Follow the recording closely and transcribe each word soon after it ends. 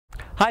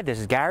Hi, this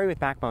is Gary with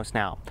MacMost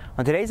Now.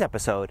 On today's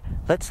episode,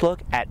 let's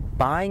look at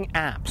buying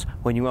apps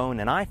when you own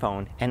an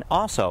iPhone and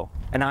also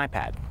an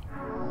iPad.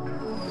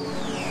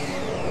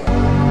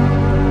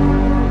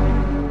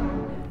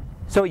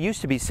 So it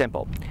used to be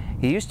simple.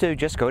 You used to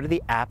just go to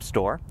the App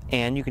Store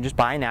and you can just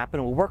buy an app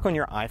and it will work on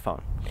your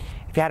iPhone.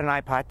 If you had an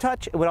iPod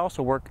Touch, it would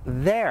also work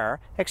there,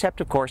 except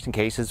of course in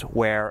cases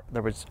where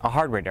there was a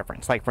hardware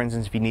difference. Like for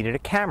instance, if you needed a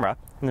camera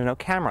and there's no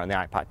camera on the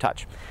iPod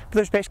Touch. But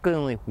there's basically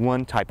only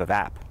one type of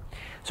app.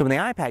 So when the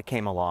iPad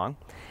came along,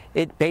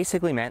 it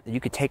basically meant that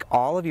you could take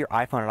all of your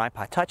iPhone and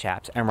iPod Touch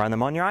apps and run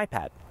them on your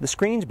iPad. The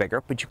screen's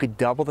bigger, but you could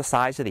double the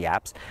size of the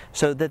apps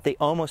so that they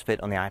almost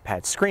fit on the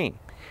iPad screen.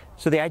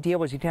 So the idea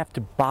was you didn't have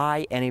to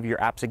buy any of your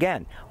apps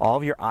again. All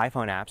of your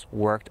iPhone apps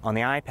worked on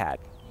the iPad.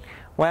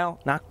 Well,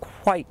 not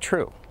quite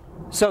true.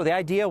 So the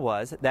idea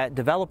was that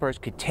developers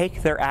could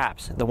take their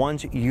apps, the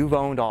ones you've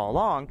owned all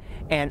along,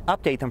 and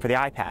update them for the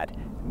iPad.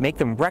 Make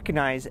them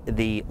recognize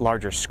the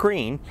larger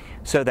screen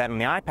so that on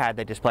the iPad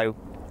they display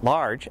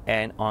large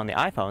and on the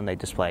iPhone they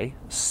display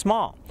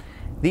small.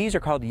 These are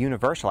called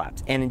universal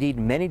apps, and indeed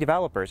many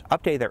developers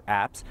update their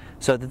apps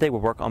so that they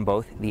will work on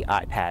both the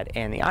iPad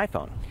and the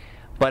iPhone.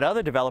 But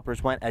other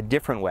developers went a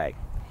different way.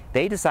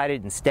 They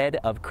decided instead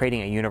of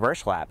creating a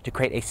universal app to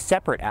create a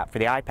separate app for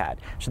the iPad.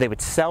 So they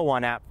would sell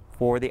one app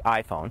for the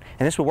iPhone,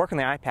 and this would work on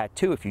the iPad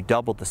too if you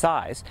doubled the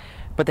size,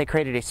 but they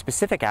created a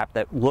specific app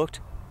that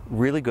looked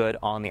really good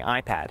on the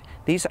iPad.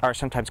 These are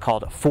sometimes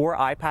called for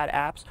iPad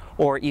apps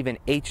or even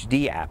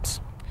HD apps.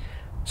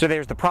 So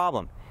there's the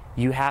problem.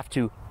 You have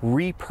to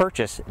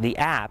repurchase the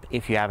app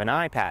if you have an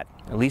iPad,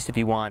 at least if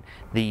you want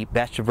the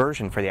best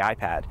version for the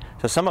iPad.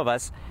 So some of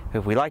us,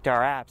 if we liked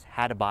our apps,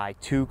 had to buy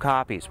two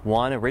copies,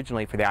 one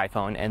originally for the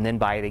iPhone and then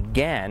buy it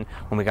again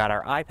when we got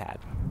our iPad.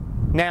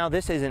 Now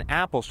this isn't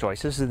Apple's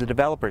choice, this is the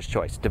developer's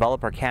choice. The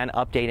developer can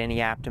update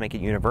any app to make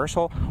it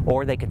universal,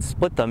 or they can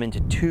split them into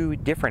two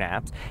different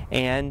apps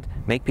and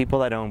make people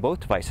that own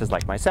both devices,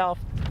 like myself,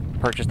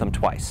 purchase them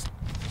twice.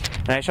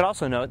 And I should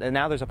also note that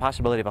now there's a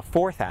possibility of a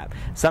fourth app.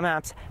 Some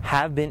apps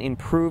have been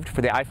improved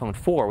for the iPhone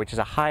 4, which is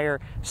a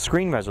higher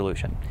screen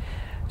resolution.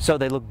 So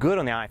they look good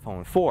on the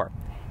iPhone 4.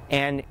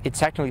 And it's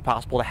technically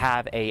possible to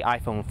have a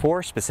iPhone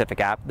 4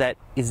 specific app that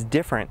is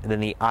different than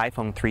the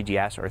iPhone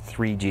 3GS or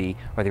 3G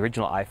or the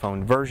original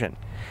iPhone version.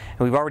 And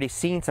we've already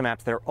seen some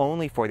apps that are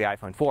only for the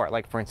iPhone 4,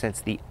 like for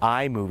instance the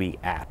iMovie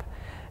app.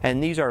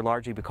 And these are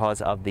largely because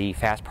of the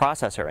fast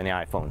processor in the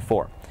iPhone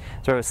 4.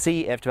 So we'll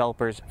see if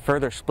developers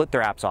further split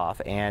their apps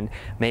off and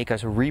make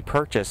us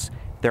repurchase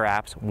their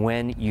apps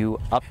when you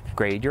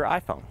upgrade your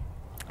iPhone.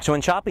 So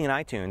when shopping in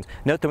iTunes,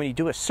 note that when you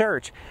do a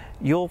search,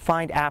 you'll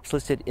find apps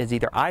listed as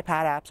either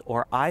iPad apps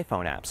or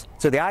iPhone apps.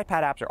 So the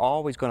iPad apps are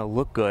always going to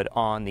look good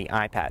on the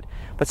iPad.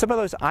 But some of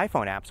those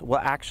iPhone apps will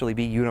actually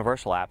be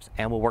universal apps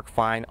and will work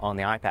fine on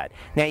the iPad.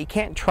 Now you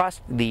can't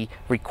trust the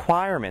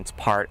requirements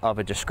part of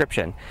a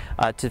description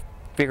to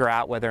figure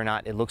out whether or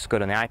not it looks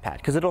good on the iPad,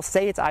 because it'll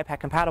say it's iPad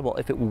compatible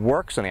if it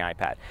works on the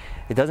iPad.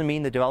 It doesn't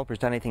mean the developer's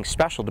done anything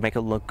special to make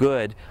it look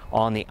good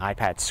on the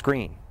iPad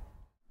screen.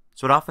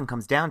 So what it often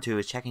comes down to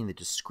is checking the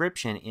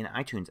description in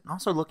iTunes and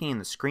also looking in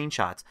the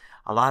screenshots.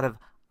 A lot of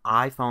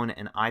iPhone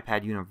and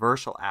iPad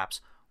universal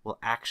apps will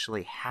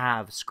actually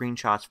have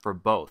screenshots for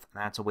both.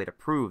 And that's a way to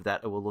prove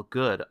that it will look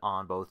good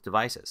on both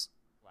devices.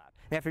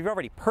 Now, if you've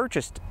already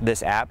purchased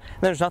this app,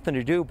 there's nothing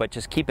to do but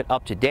just keep it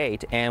up to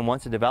date, and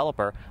once a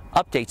developer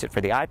updates it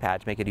for the iPad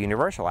to make it a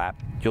universal app,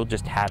 you'll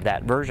just have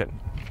that version.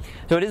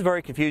 So it is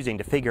very confusing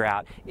to figure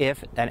out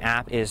if an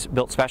app is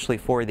built specially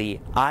for the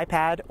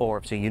iPad, or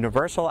if it's a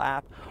universal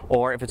app,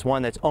 or if it's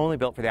one that's only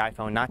built for the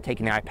iPhone, not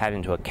taking the iPad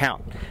into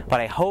account. But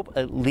I hope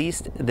at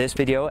least this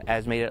video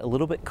has made it a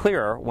little bit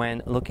clearer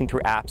when looking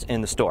through apps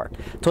in the store.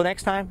 Till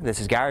next time, this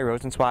is Gary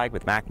Rosenzweig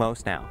with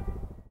MacMost Now.